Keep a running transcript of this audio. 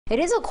It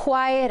is a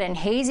quiet and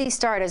hazy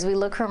start as we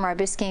look from our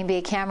Biscayne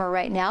Bay camera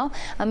right now.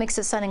 A mix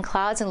of sun and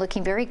clouds and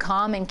looking very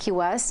calm in Key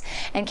West.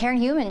 And Karen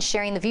Heumann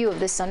sharing the view of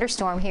this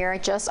thunderstorm here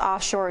just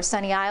offshore of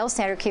Sunny Isle.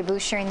 Sandra K.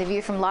 Booth sharing the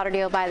view from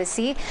Lauderdale by the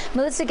Sea.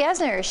 Melissa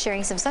Gesner is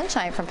sharing some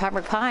sunshine from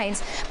Pembroke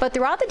Pines. But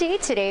throughout the day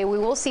today, we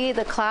will see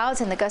the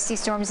clouds and the gusty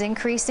storms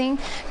increasing.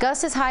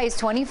 Gusts as high as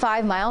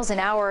 25 miles an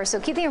hour. So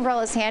keep the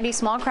umbrellas handy.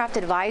 Small craft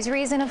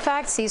advisory is in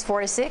effect. Seas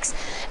 4 to 6.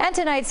 And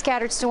tonight,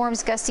 scattered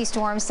storms, gusty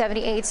storms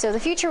 78. So the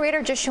future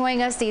radar just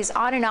showing us these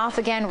on and off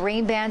again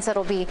rain bands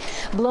that'll be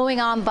blowing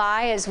on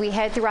by as we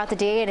head throughout the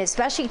day, and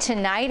especially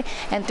tonight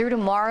and through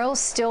tomorrow,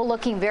 still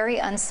looking very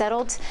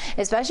unsettled,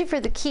 especially for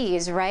the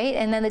Keys, right?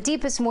 And then the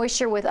deepest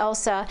moisture with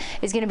Elsa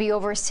is going to be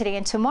over us today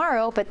and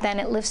tomorrow, but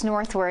then it lifts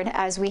northward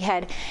as we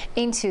head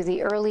into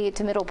the early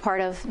to middle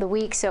part of the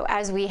week. So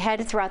as we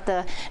head throughout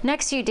the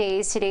next few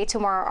days, today,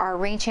 tomorrow, our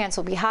rain chance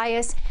will be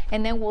highest,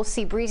 and then we'll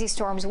see breezy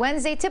storms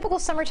Wednesday. Typical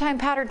summertime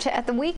pattern at the week.